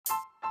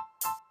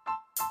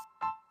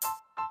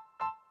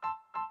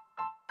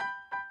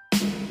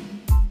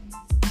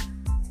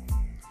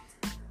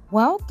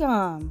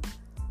Welcome.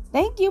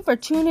 Thank you for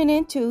tuning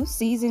into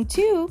Season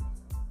 2,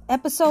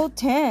 Episode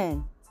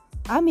 10.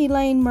 I'm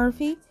Elaine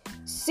Murphy,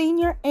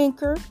 Senior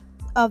Anchor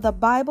of the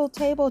Bible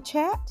Table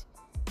Chat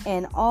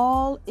and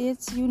all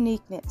its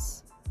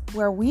uniqueness,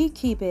 where we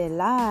keep it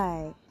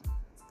live.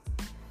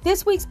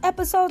 This week's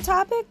episode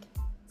topic,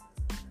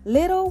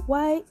 Little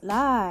White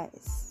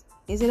Lies.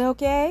 Is it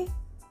okay?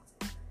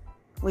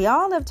 We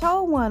all have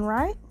told one,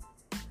 right?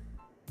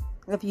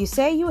 If you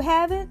say you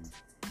haven't,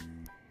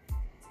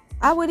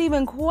 I would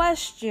even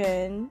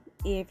question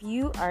if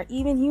you are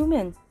even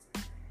human.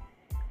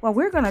 Well,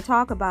 we're going to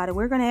talk about it.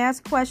 We're going to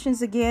ask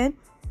questions again.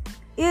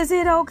 Is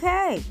it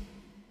okay?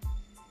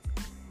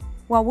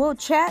 Well, we'll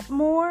chat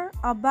more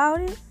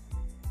about it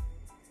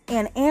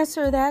and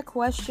answer that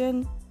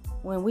question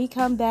when we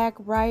come back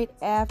right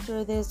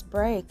after this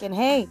break. And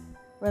hey,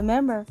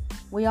 remember,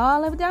 we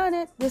all have done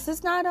it. This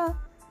is not a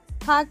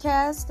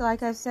podcast,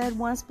 like I've said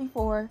once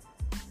before.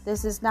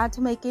 This is not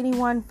to make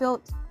anyone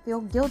feel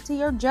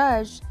guilty or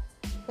judged.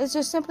 It's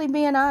just simply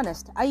being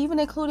honest. I even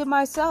included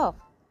myself.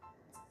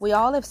 We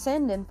all have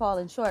sinned and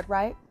fallen short,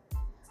 right?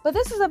 But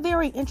this is a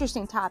very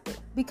interesting topic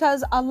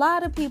because a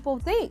lot of people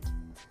think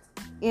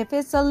if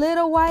it's a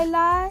little white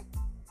lie,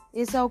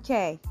 it's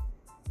okay.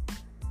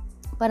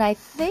 But I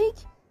think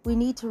we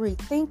need to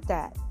rethink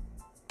that.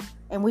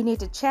 And we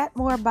need to chat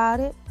more about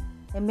it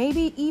and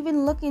maybe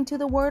even look into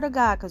the Word of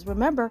God. Because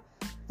remember,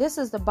 this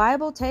is the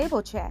Bible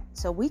Table Chat.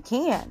 So we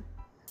can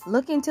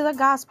look into the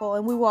gospel,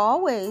 and we will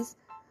always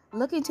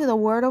look into the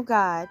Word of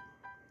God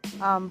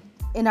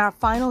in our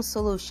final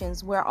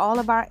solutions where all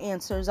of our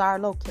answers are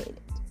located.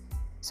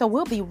 So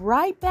we'll be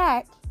right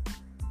back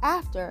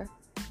after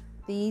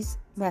these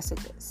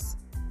messages.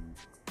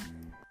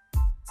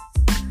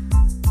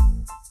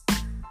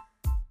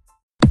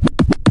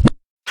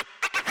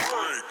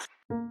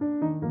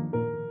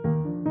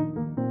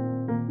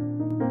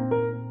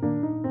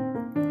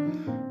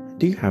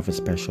 Do you have a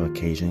special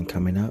occasion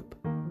coming up?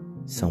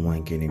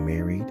 Someone getting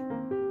married?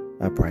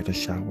 A bridal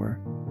shower?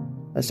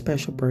 A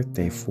special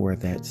birthday for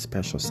that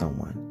special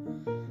someone?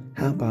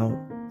 How about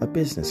a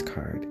business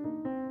card?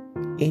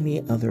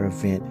 Any other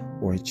event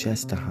or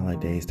just the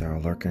holidays that are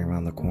lurking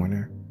around the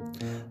corner?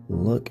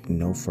 Look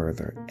no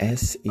further.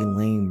 S.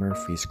 Elaine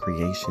Murphy's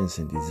Creations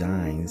and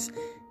Designs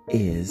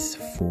is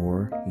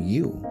for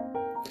you.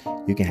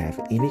 You can have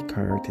any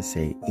card to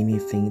say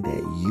anything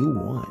that you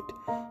want.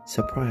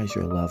 Surprise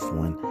your loved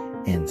one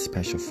and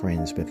special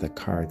friends with a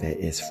card that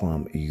is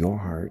from your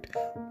heart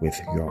with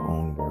your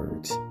own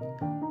words.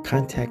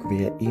 Contact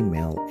via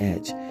email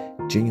at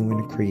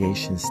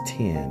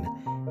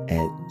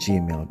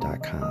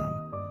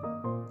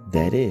genuinecreations10@gmail.com.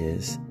 That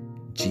is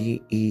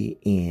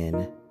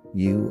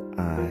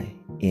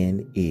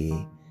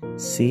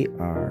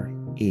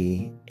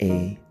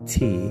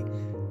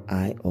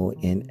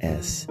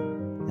GenuineCreations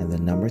and the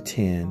number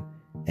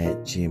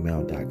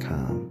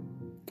 10@gmail.com.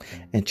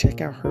 And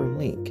check out her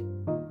link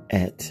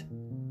at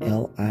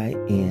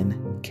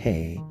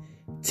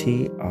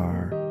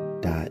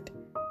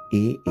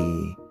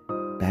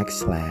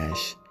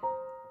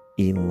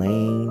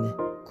linktr.ee/Elaine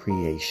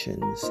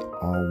Creations,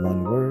 all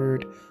one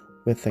word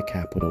with a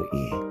capital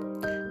E.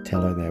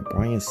 Tell her that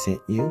Brian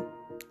sent you.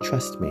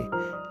 Trust me,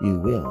 you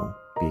will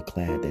be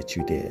glad that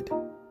you did.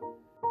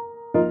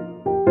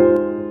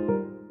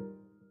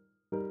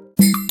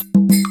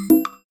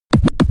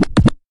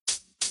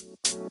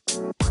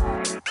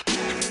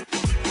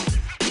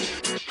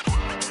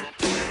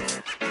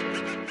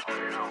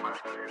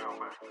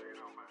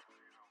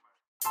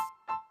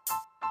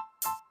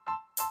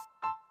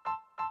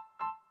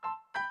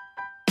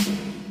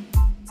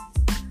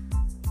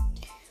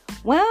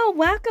 Well,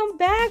 welcome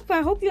back.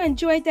 I hope you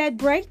enjoyed that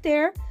break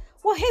there.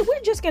 Well, hey,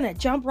 we're just going to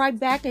jump right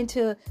back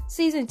into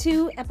Season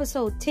 2,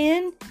 Episode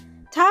 10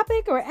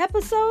 topic or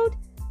episode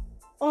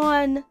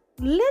on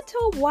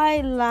little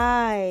white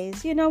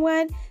lies. You know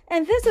what?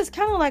 And this is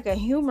kind of like a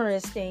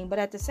humorous thing, but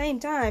at the same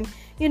time,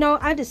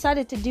 I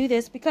decided to do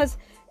this because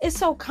it's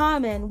so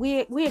common.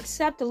 We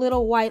accept the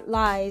little white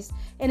lies,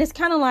 and it's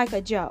kind of like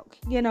a joke.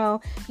 You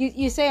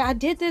say, I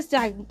did this,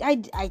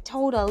 I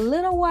told a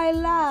little white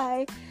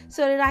lie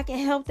so that I can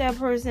help that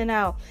person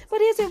out.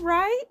 But is it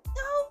right?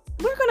 No.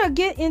 We're going to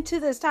get into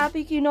this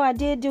topic. I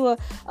did do a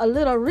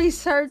little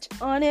research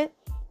on it.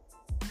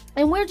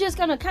 And we're just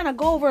going to kind of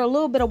go over a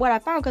little bit of what I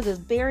found because it's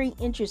very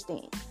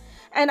interesting.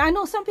 And I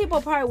know some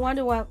people probably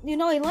wonder, well,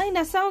 Elaine,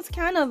 that sounds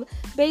kind of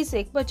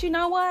basic. But you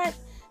know what?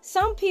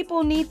 Some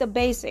people need the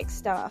basic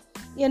stuff.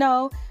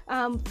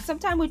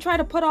 Sometimes we try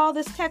to put all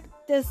this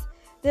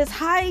this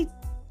high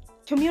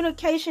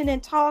communication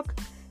and talk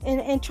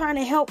and trying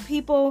to help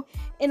people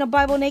in the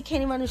Bible, and they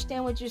can't even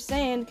understand what you're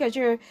saying because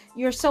you're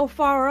so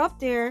far up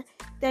there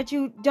that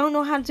you don't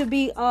know how to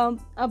be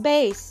a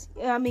base.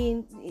 I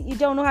mean, you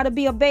don't know how to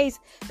be a base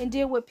and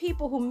deal with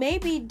people who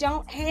maybe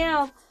don't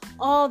have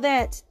all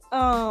that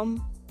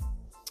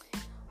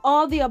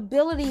all the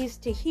abilities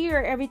to hear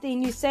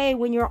everything you say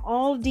when you're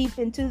all deep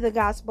into the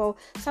gospel.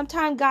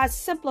 Sometimes God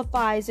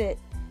simplifies it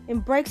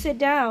and breaks it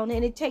down,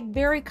 and it takes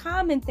very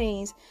common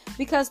things,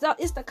 because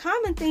it's the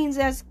common things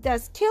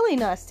that's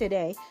killing us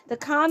today. The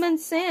common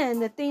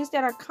sin, the things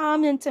that are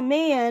common to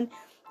man,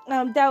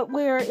 that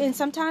we're in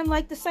sometimes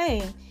like the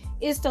same.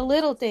 It's the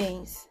little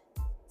things.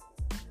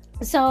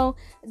 So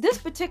this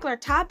particular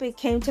topic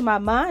came to my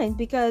mind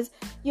because,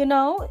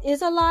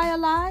 is a lie a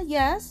lie?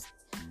 Yes.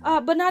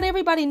 But not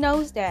everybody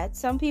knows that.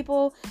 Some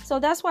people, so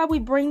that's why we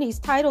bring these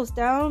titles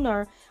down,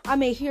 or I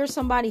may hear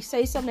somebody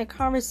say something in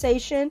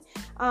conversation,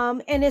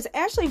 and it's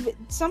actually,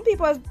 some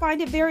people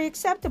find it very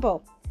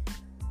acceptable.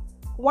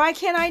 Why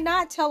can't I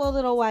not tell a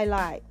little white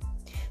lie?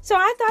 So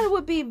I thought it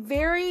would be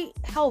very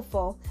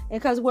helpful,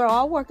 because we're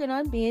all working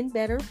on being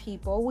better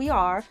people. We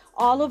are.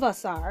 All of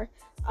us are.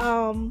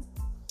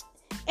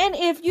 And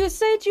if you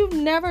said you've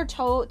never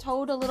told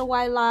a little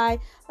white lie,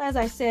 as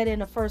I said in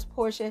the first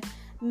portion,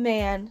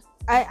 man,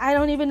 I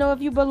don't even know if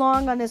you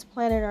belong on this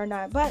planet or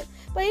not. But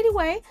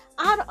anyway,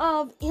 out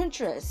of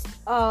interest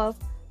of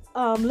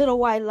little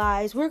white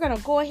lies, we're going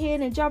to go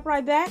ahead and jump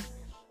right back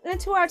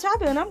into our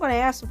topic. And I'm going to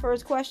ask the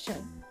first question.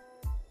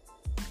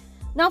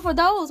 Now, for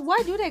those,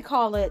 why do they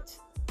call it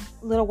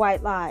little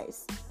white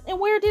lies? And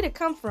where did it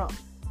come from?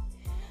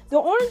 The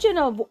origin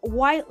of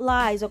white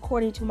lies,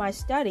 according to my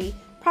study,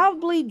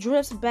 probably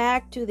drifts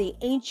back to the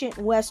ancient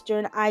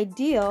Western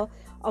ideal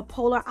of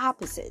polar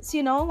opposites.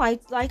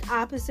 Like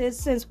opposites,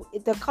 since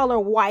the color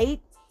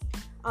white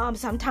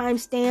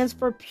sometimes stands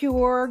for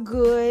pure,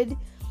 good,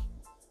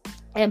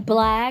 and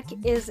black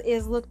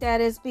is looked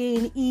at as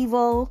being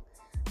evil,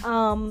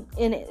 and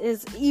it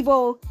is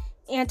evil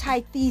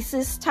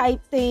antithesis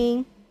type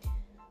thing.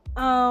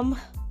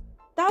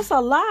 That's a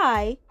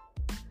lie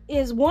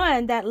is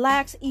one that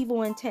lacks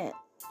evil intent.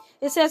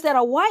 It says that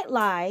a white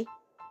lie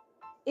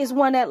is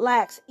one that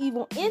lacks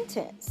evil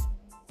intents,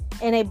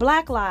 and a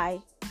black lie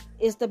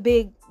is the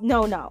big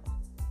no.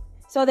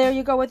 So there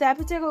you go with that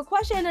particular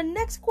question. And the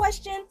next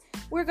question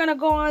we're going to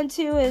go on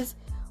to is,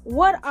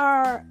 what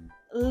are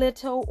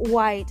little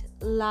white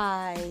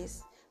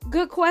lies?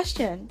 Good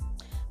question,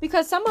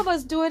 because some of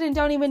us do it and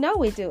don't even know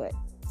we do it.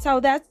 So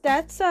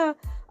that's a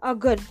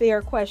good,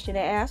 fair question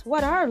to ask.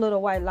 What are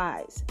little white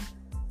lies?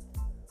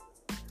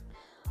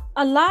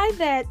 A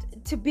lie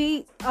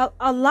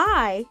a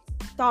lie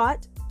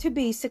thought to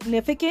be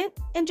significant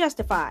and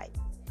justified,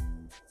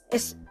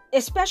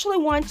 especially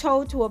one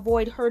told to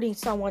avoid hurting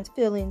someone's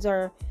feelings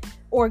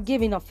or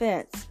giving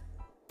offense.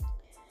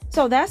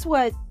 So that's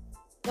what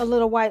the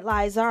little white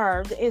lies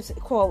are. It's,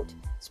 quote,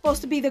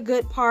 supposed to be the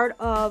good part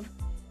of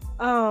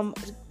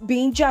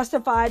being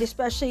justified,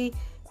 especially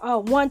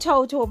one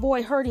told to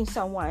avoid hurting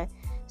someone.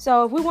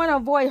 So if we want to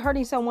avoid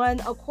hurting someone,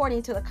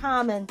 according to the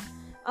common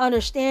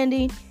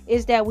understanding,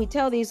 is that we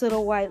tell these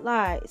little white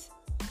lies.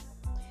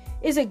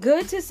 Is it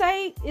good to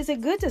say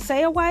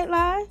a white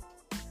lie?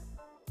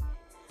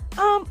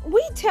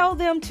 We tell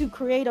them to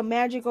create a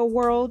magical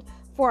world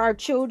for our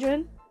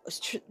children.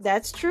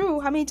 That's true.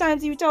 How many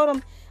times have you told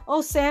them,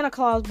 oh, Santa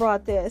Claus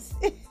brought this?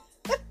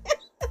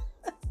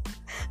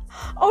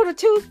 Oh, the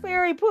tooth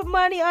fairy put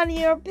money under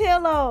your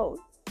pillow.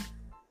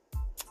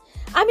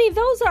 I mean,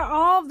 those are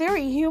all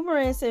very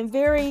humorous and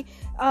very,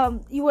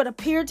 you would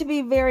appear to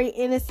be very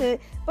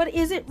innocent, but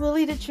is it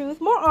really the truth?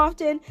 More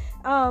often,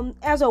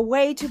 as a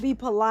way to be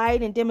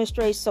polite and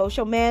demonstrate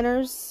social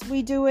manners,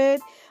 we do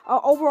it.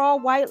 Overall,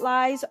 white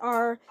lies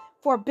are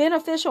for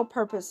beneficial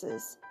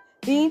purposes.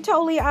 Being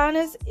totally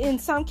honest, in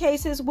some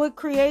cases, would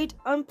create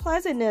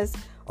unpleasantness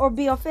or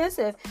be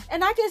offensive.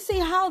 And I can see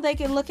how they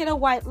can look at a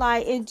white lie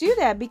and do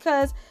that,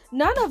 because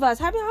none of us,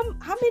 how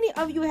many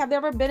of you have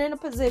ever been in a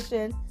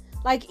position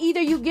like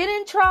either you get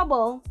in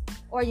trouble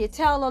or you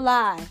tell a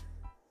lie?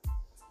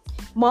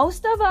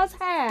 Most of us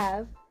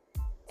have.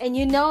 And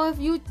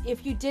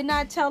if you did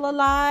not tell a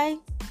lie,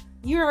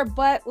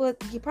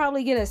 you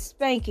probably get a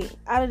spanking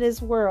out of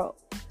this world.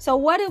 So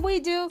what did we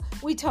do?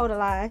 We told a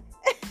lie.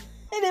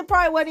 And it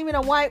probably wasn't even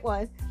a white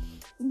one,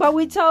 but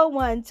we told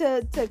one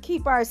to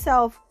keep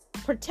ourselves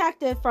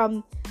protected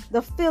from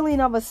the feeling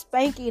of a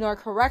spanking or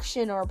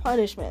correction or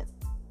punishment.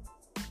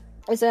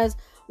 It says,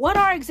 what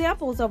are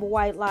examples of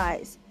white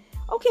lies?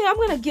 Okay, I'm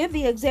going to give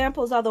the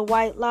examples of the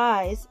white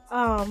lies.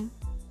 And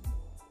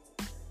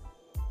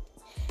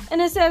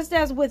it says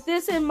that with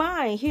this in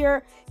mind,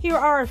 here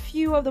are a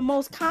few of the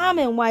most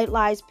common white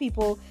lies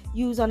people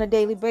use on a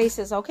daily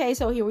basis. Okay,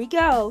 so here we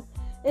go.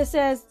 It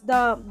says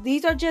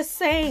these are just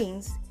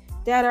sayings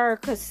that are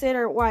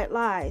considered white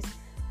lies.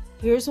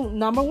 Here's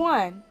number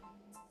one.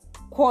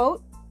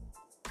 Quote,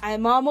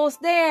 I'm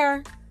almost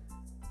there.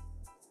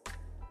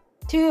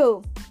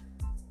 2,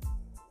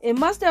 it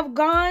must have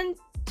gone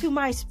to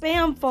my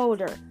spam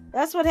folder.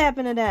 That's what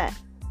happened to that.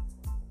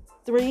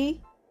 3,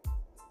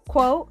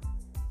 quote,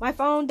 my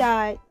phone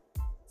died.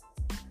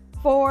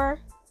 4,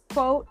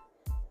 quote,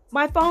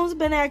 my phone's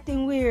been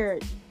acting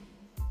weird.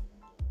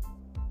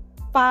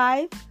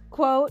 5,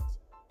 quote,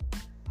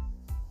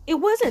 it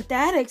wasn't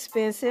that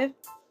expensive.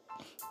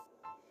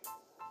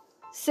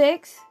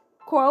 6,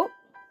 quote,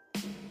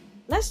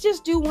 let's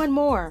just do one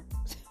more.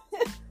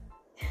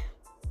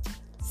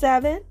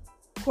 7,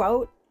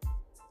 quote,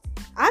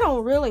 I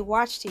don't really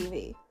watch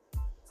TV.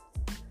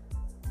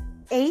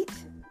 8,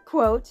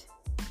 quote,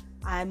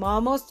 I'm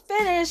almost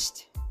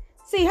finished.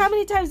 See how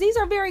many times these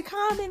are very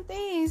common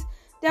things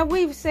that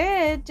we've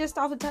said just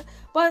off the top.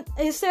 But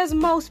it says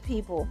most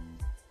people.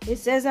 It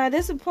says now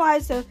this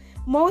applies to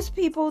most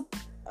people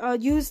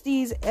use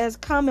these as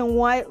common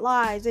white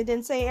lies. It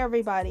didn't say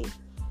everybody.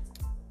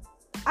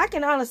 I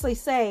can honestly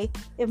say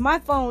if my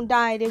phone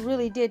died, it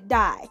really did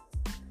die.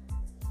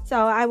 So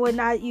I would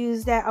not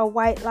use that a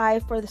white lie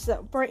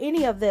for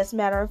any of this.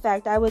 Matter of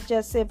fact, I would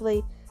just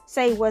simply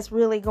say what's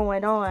really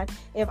going on.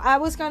 If I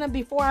was gonna,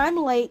 before I'm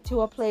late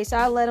to a place,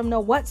 I'll let them know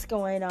what's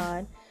going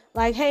on.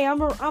 Like, hey,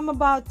 I'm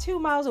about 2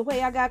 miles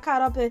away. I got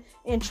caught up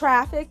in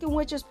traffic, and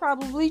which is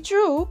probably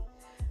true.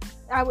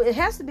 It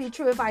has to be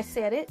true if I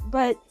said it,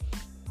 but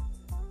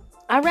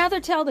I'd rather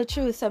tell the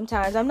truth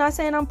sometimes. I'm not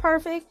saying I'm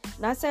perfect.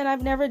 I'm not saying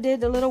I've never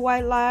did the little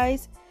white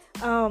lies,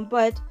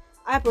 but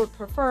I would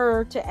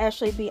prefer to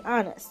actually be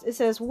honest. It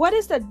says, what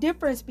is the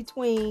difference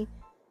between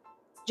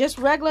just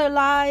regular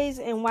lies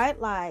and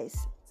white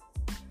lies?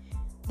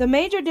 The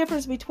major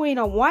difference between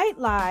a white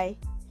lie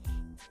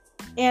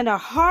and a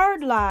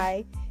hard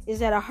lie is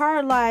that a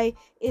hard lie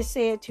is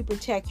said to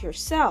protect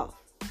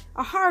yourself.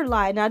 A hard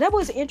lie. Now, that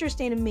was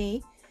interesting to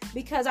me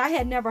because I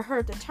had never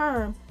heard the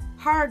term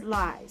hard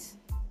lies.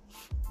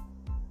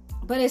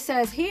 But it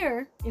says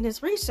here in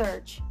this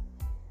research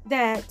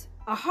that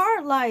a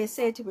hard lie is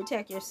said to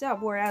protect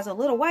yourself, whereas a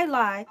little white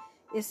lie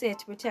is said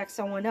to protect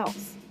someone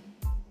else.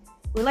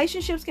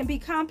 Relationships can be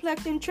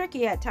complex and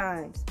tricky at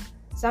times.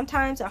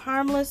 Sometimes a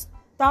harmless,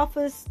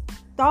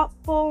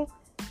 thoughtful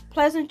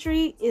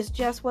pleasantry is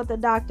just what the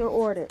doctor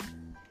ordered.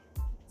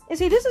 And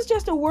see, this is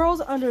just the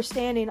world's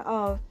understanding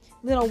of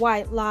little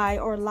white lie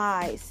or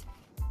lies.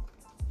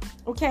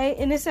 Okay,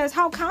 and it says,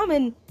 how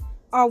common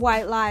are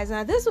white lies?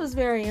 Now, this was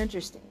very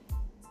interesting.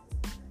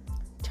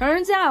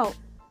 Turns out,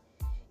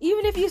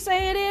 even if you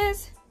say it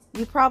is,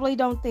 you probably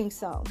don't think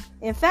so.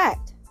 In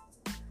fact,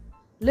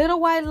 little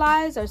white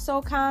lies are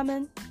so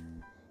common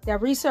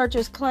that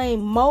researchers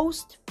claim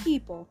most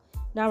people,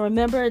 now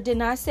remember it did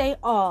not say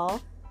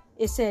all,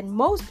 it said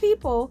most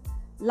people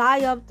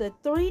lie up to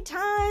 3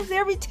 times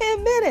every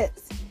 10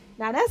 minutes.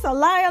 Now that's a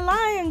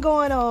lying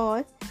going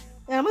on.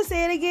 And I'm going to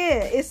say it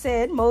again. It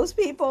said most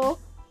people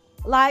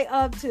lie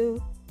up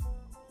to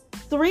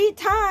 3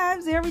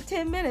 times every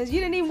 10 minutes. You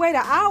didn't even wait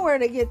an hour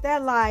to get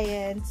that lie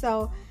in.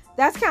 So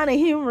that's kind of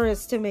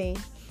humorous to me.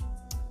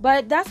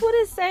 But that's what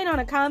it's saying on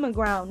a common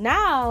ground.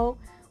 Now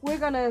we're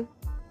going to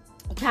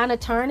kind of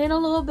turn it a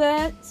little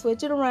bit,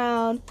 switch it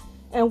around,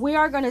 and we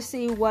are going to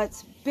see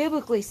what's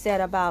biblically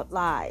said about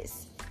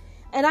lies.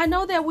 And I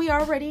know that we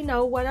already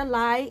know what a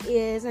lie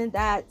is, and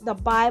that the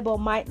Bible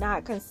might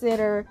not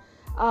consider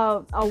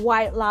a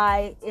white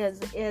lie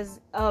is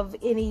of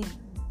any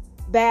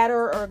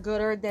badder or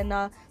gooder than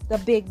the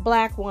big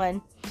black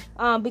one.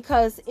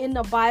 Because in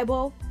the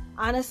Bible,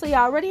 honestly,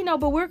 I already know,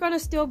 but we're going to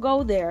still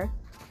go there.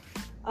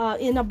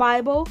 In the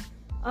Bible,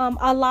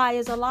 a lie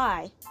is a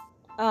lie.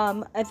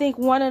 I think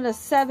one of the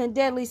 7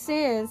 deadly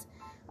sins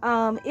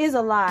is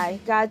a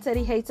lie. God said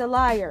he hates a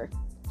liar.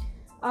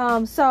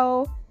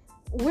 So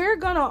we're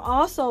going to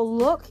also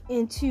look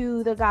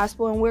into the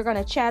gospel, and we're going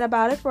to chat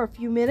about it for a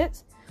few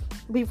minutes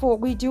before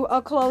we do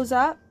a close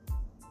up.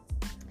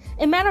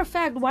 And matter of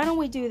fact, why don't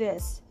we do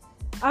this?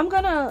 I'm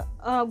going to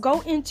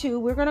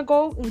we're going to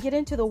go and get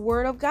into the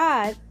Word of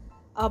God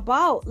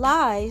about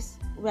lies,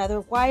 whether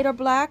white or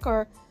black,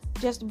 or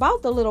just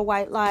about the little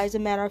white lies, as a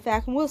matter of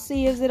fact. And we'll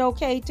see, is it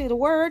okay to the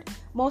Word?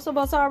 Most of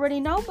us already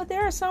know, but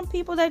there are some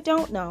people that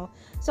don't know.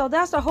 So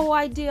that's the whole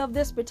idea of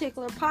this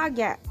particular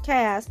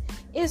podcast,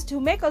 is to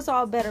make us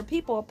all better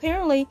people.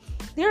 Apparently,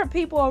 there are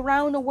people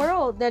around the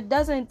world that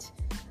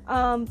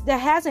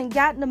hasn't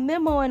gotten the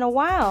memo in a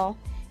while.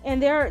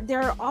 And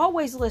they're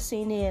always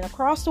listening in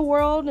across the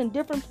world in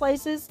different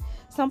places.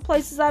 Some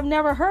places I've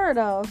never heard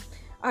of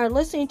are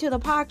listening to the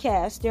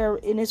podcast.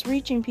 And it's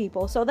reaching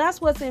people. So that's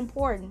what's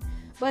important.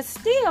 But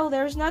still,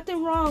 there's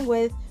nothing wrong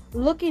with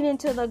looking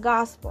into the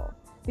gospel.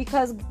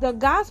 Because the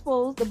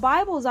gospel, the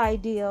Bible's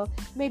idea,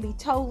 may be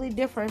totally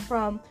different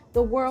from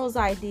the world's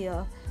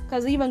idea.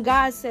 Because even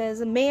God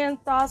says, man's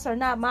thoughts are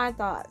not my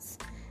thoughts.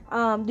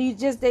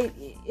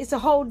 It's a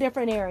whole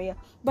different area.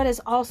 But it's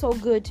also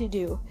good to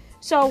do.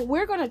 So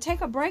we're going to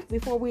take a break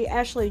before we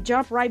actually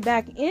jump right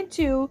back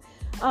into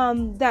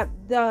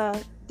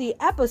the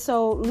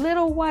episode,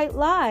 Little White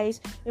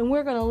Lies. And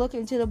we're going to look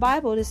into the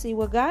Bible to see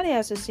what God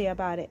has to say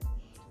about it.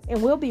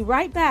 And we'll be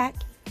right back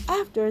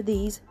after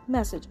these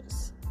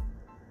messages.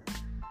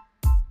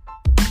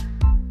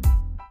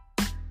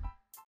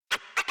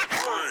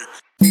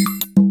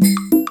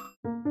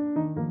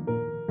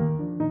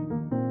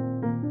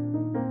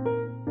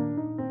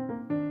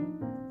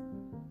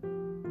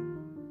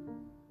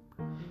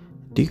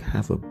 Do you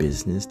have a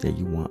business that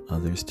you want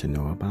others to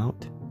know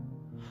about?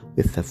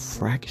 With a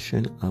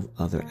fraction of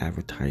other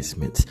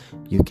advertisements,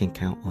 you can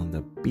count on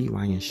the B.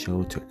 Ryan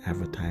Show to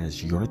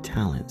advertise your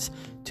talents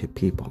to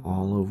people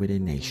all over the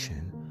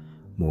nation.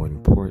 More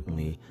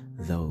importantly,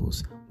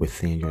 those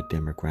within your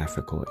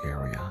demographical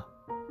area.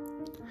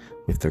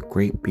 With a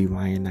great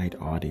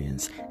BYNite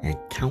audience and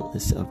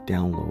countless of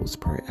downloads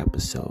per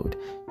episode,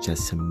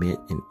 just submit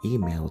an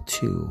email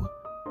to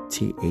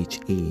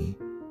theb.ryan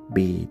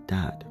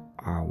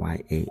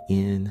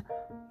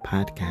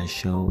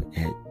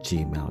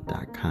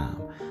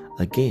podcastshow@gmail.com.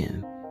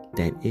 Again,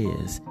 that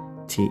is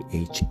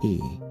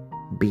theb.ryan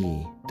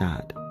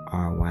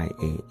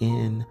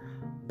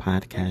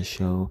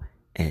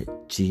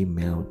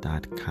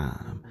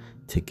podcastshow@gmail.com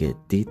to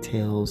get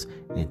details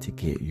and to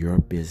get your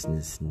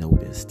business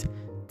noticed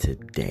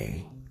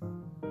today.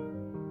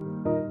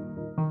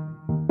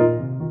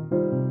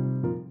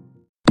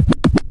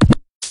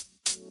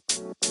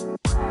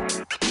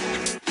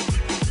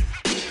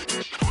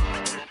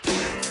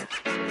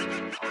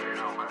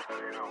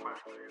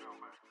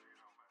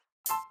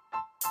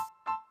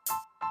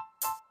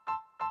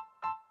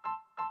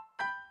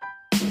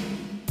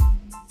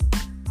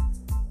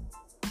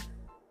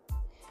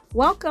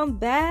 Welcome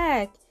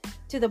back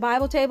to the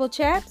Bible Table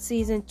Chat,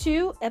 Season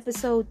 2,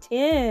 Episode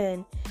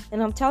 10.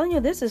 And I'm telling you,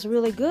 this is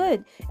really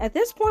good. At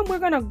this point, we're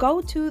going to go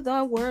to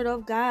the Word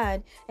of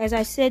God, as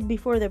I said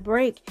before the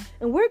break.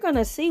 And we're going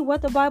to see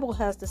what the Bible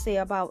has to say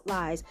about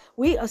lies.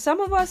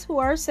 Some of us who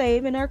are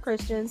saved and are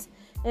Christians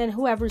and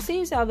who have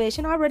received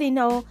salvation already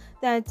know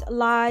that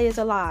lie is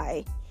a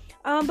lie.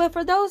 But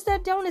for those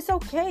that don't, it's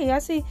okay. I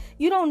see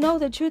you don't know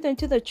the truth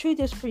until the truth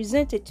is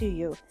presented to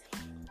you.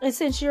 And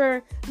since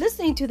you're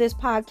listening to this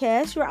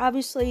podcast, you're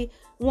obviously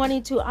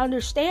wanting to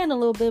understand a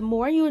little bit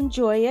more. You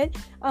enjoy it,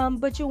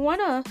 but you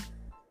want to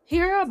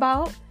hear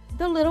about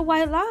the little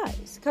white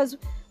lies. Because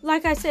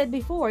like I said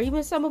before,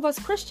 even some of us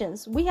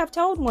Christians, we have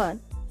told one.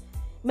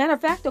 Matter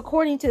of fact,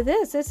 according to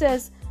this, it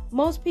says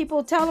most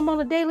people tell them on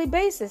a daily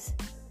basis.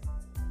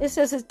 It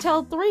says it's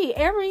tell 3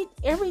 every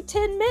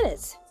 10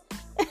 minutes.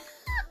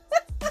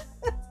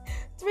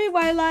 3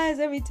 white lies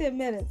every 10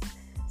 minutes.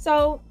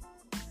 So,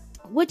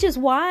 which is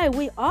why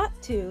we ought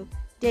to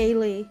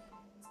daily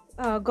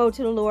go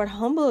to the Lord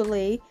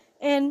humbly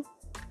and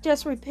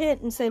just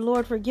repent and say,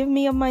 Lord, forgive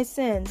me of my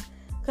sins.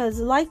 Because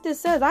like this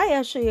says, I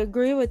actually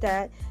agree with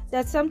that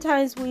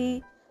sometimes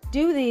we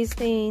do these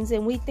things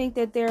and we think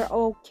that they're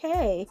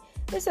okay.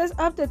 It says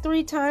up to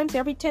 3 times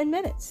every 10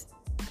 minutes.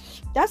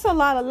 That's a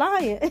lot of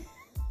lying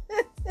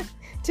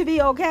to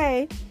be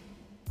okay.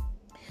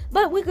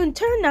 But we can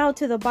turn now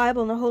to the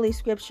Bible and the Holy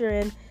Scripture,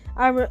 and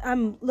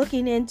I'm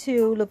looking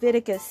into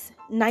Leviticus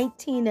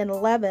 19 and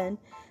 11. It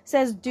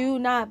says, do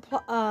not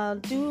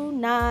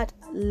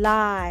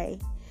lie.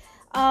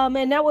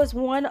 And that was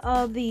one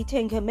of the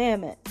 10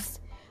 commandments.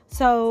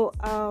 So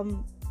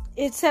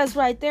it says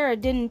right there,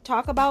 it didn't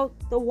talk about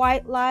the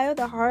white lie or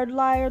the hard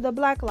lie or the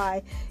black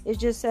lie. It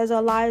just says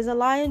a lie is a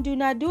lie and do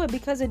not do it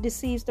because it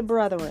deceives the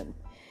brethren.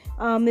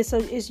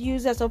 It's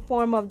used as a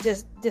form of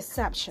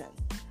deception.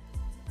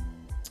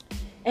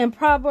 And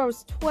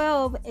Proverbs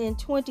 12 and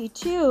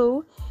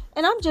 22,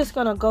 and I'm just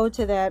going to go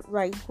to that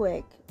right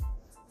quick.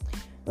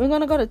 We're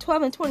going to go to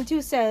 12 and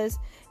 22 says,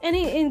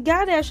 and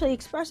God actually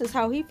expresses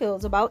how he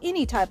feels about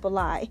any type of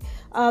lie.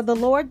 The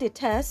Lord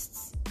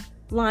detests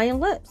lying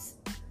lips.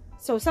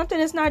 So something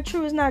that's not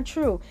true is not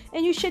true.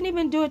 And you shouldn't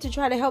even do it to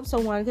try to help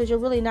someone, because you're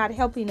really not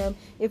helping them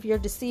if you're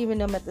deceiving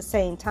them at the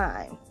same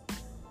time.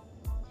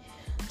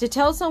 To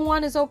tell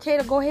someone it's okay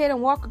to go ahead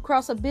and walk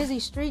across a busy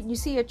street and you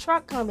see a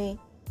truck coming,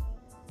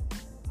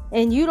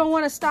 and you don't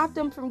want to stop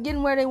them from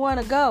getting where they want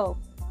to go.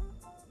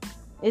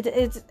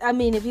 I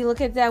mean, if you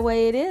look at it that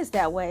way, it is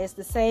that way. It's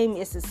the same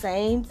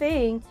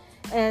thing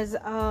as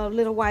a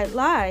little white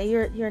lie.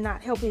 You're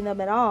not helping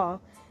them at all.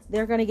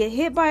 They're going to get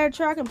hit by a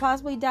truck and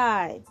possibly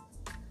die.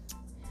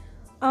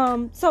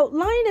 So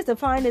lying is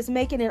defined as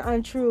making an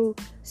untrue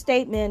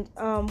statement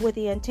with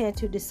the intent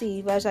to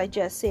deceive, as I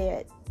just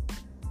said.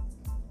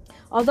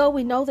 Although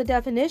we know the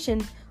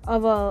definition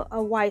of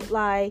a white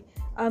lie,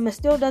 it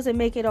still doesn't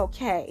make it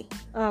okay,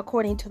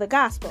 according to the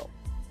gospel.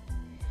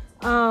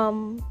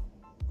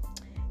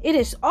 It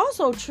is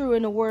also true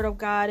in the Word of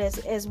God,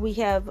 as we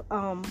have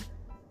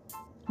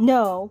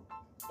know,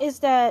 is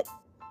that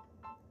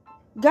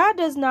God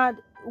does not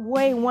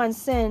weigh one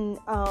sin.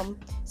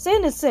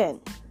 Sin is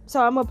sin.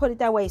 So I'm going to put it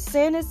that way.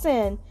 Sin is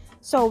sin.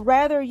 So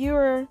rather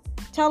you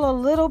tell a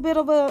little bit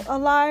of a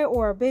lie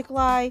or a big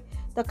lie,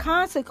 the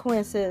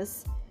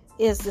consequences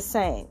is the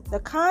same. The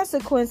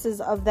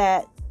consequences of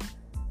that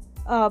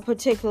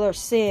particular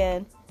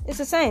sin is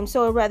the same.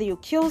 So rather you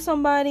kill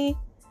somebody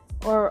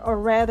or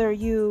rather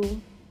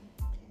you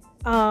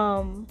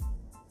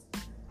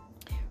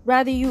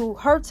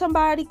hurt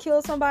somebody,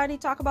 kill somebody,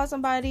 talk about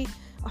somebody,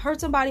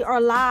 hurt somebody, or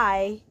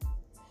lie,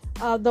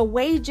 the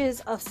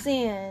wages of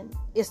sin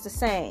is the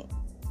same.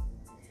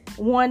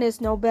 One is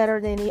no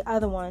better than the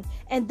other one.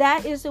 And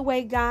that is the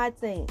way God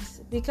thinks.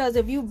 Because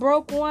if you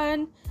broke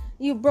one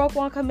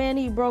commandment,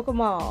 you broke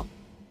them all.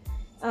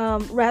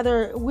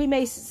 Rather, we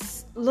may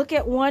look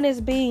at one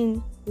as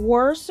being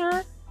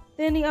worser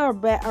than the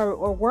other,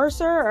 or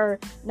worser, or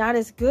not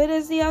as good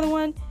as the other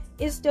one.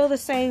 It's still the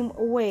same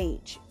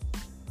wage.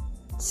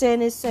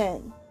 Sin is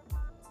sin.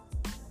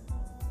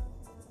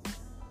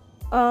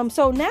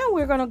 So now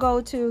we're going to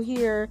go to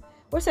here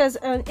Where it says,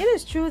 it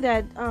is true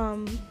that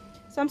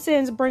some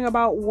sins bring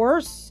about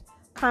worse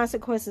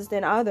consequences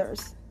than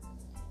others.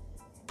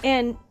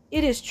 And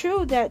it is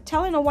true that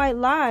telling a white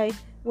lie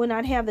will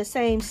not have the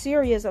same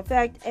serious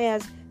effect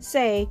as,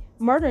 say,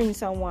 murdering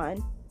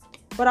someone.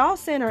 But all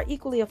sin are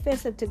equally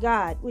offensive to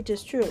God, which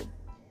is true.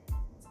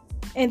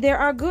 And there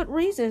are good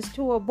reasons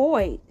to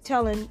avoid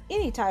telling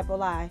any type of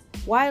lie.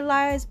 White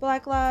lies,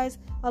 black lies,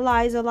 a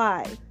lie is a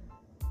lie.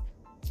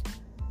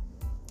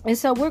 And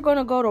so we're going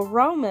to go to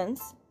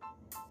Romans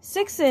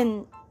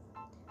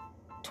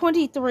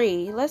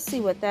 6:23. Let's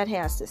see what that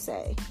has to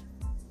say.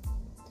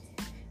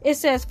 It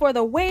says, for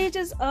the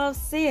wages of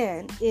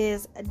sin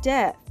is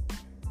death,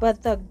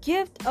 but the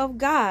gift of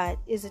God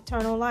is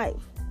eternal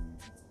life.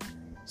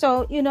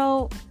 So,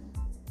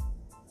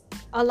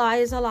 a lie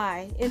is a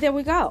lie. And there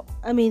we go.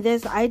 I mean,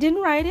 I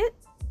didn't write it.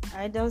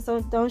 I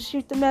don't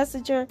shoot the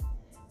messenger.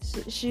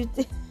 Shoot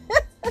the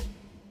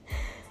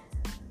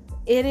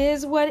It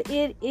is what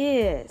it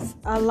is.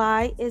 A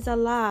lie is a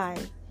lie.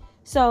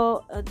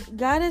 So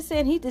God is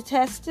saying he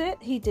detests it.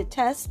 He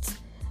detests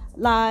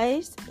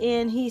lies.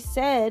 And he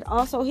said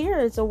also here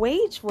is a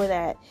wage for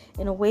that.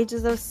 And the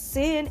wages of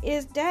sin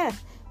is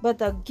death. But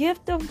the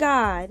gift of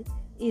God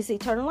is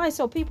eternal life.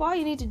 So people, all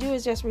you need to do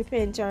is just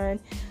repent and turn.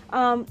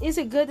 Is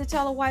it good to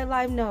tell a white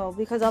lie? No,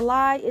 because a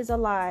lie is a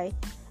lie.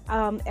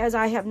 As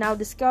I have now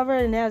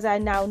discovered and as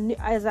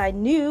I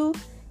knew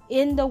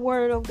in the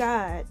Word of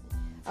God.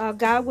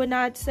 God would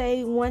not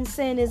say one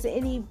sin is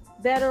any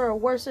better or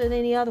worse than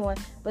any other one,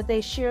 but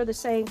they share the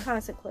same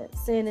consequence.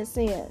 Sin is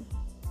sin.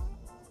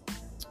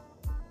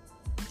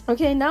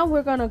 Okay, now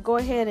we're going to go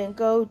ahead and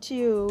go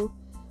to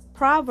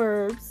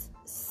Proverbs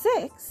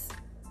 6.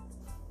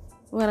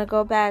 We're going to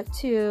go back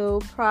to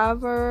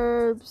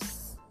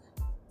Proverbs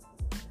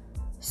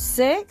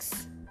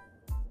 6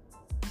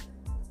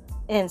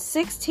 and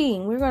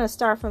 16. We're going to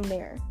start from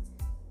there.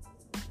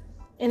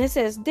 And it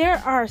says, there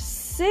are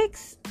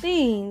 6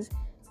 things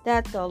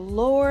that the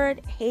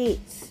Lord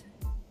hates.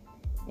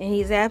 And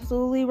he's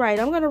absolutely right.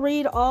 I'm going to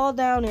read all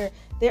down here.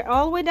 They're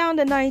all the way down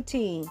to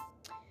 19.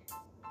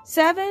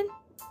 7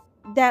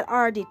 that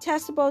are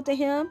detestable to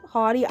him.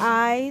 Haughty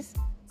eyes.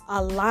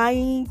 A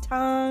lying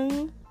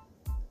tongue.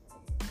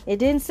 It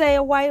didn't say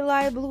a white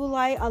lie, blue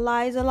lie. A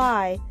lie is a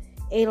lie.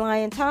 A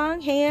lying tongue.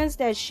 Hands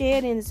that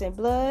shed innocent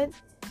blood.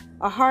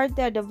 A heart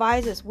that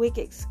devises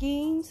wicked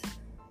schemes.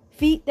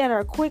 Feet that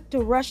are quick to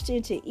rush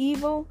into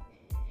evil.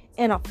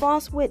 And a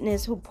false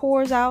witness who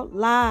pours out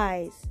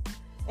lies,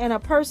 and a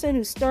person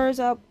who stirs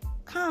up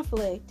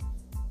conflict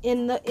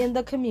in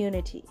the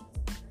community.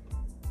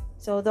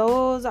 So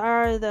those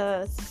are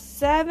the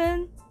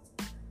 7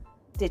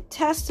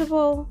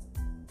 detestable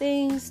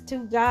things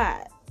to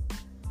God.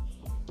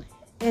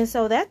 And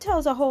so that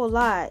tells a whole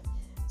lot.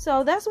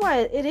 So that's why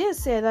it is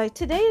said, like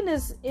today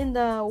in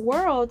the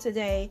world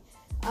today,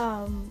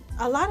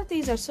 a lot of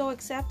things are so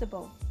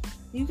acceptable.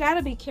 You got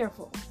to be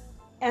careful.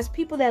 As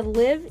people that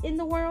live in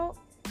the world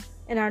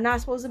and are not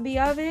supposed to be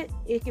of it,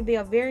 it can be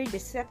a very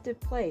deceptive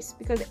place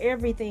because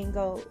everything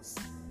goes.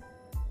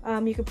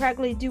 You can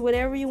practically do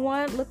whatever you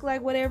want, look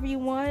like whatever you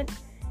want,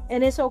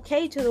 and it's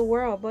okay to the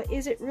world. But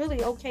is it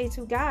really okay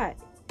to God?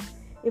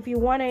 If you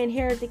want to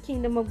inherit the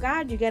kingdom of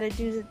God, you got to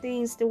do the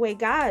things the way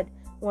God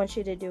wants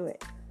you to do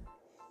it.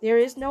 There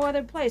is no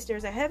other place.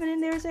 There's a heaven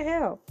and there's a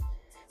hell.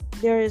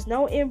 There is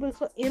no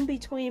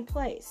in-between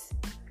place.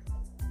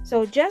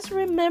 So just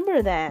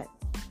remember that.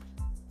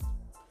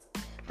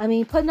 I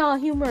mean, putting all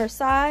humor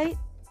aside,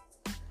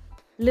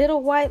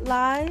 little white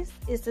lies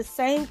is the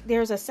same.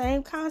 There's the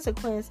same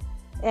consequence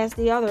as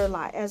the other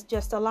lie, as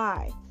just a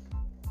lie.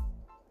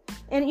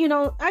 And,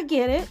 I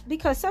get it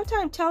because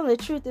sometimes telling the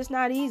truth is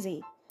not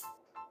easy.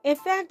 In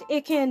fact,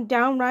 it can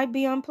downright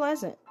be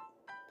unpleasant.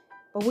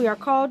 But we are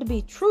called to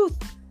be truth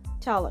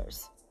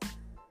tellers.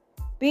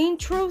 Being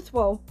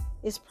truthful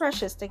is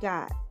precious to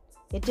God.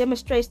 It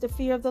demonstrates the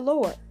fear of the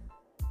Lord.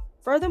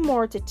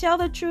 Furthermore, to tell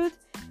the truth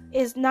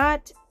is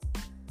not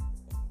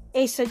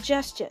a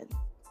suggestion.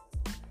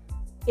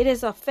 It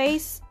is a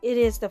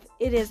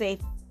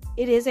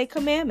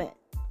commandment.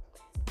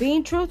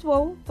 Being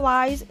truthful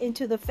flies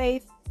into the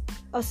faith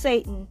of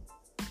Satan,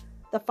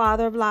 the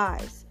father of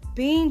lies.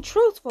 Being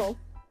truthful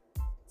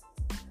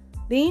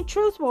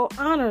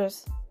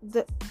honors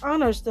the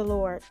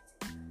Lord,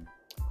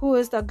 who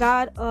is the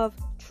God of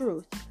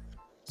truth.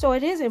 So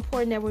it is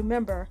important that we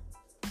remember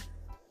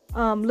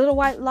little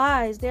white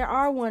lies, there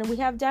are one. We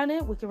have done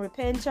it. We can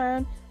repent and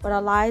turn. But a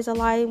lie is a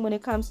lie when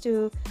it comes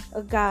to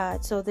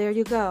God. So there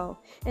you go.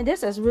 And this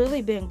has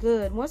really been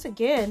good. Once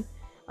again,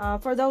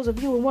 for those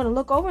of you who want to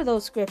look over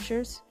those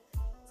scriptures,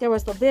 there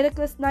was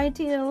Leviticus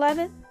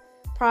 19:11,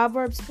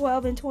 Proverbs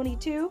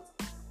 12:22,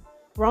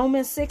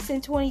 Romans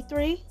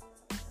 6:23,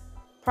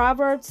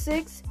 Proverbs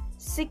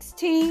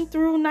 6:16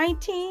 through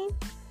 19,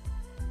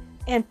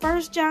 and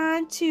 1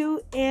 John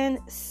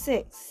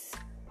 2:6.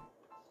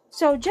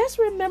 So just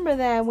remember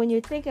that when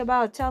you think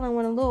about telling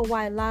one a little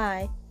white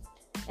lie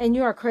and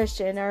you're a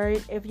Christian, or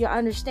if you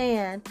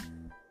understand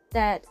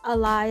that a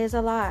lie is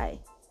a lie.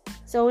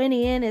 So in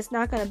the end, it's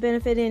not going to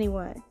benefit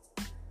anyone.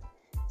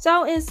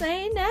 So in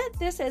saying that,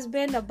 this has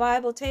been the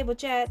Bible Table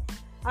Chat.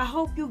 I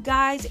hope you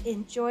guys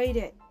enjoyed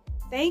it.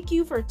 Thank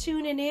you for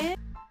tuning in.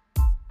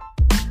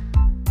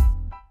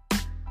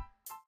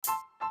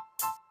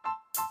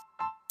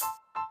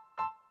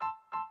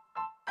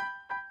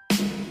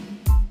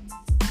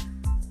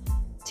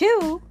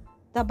 To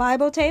the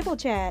Bible Table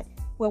Chat,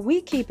 where we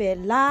keep it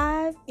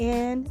live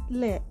and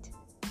lit.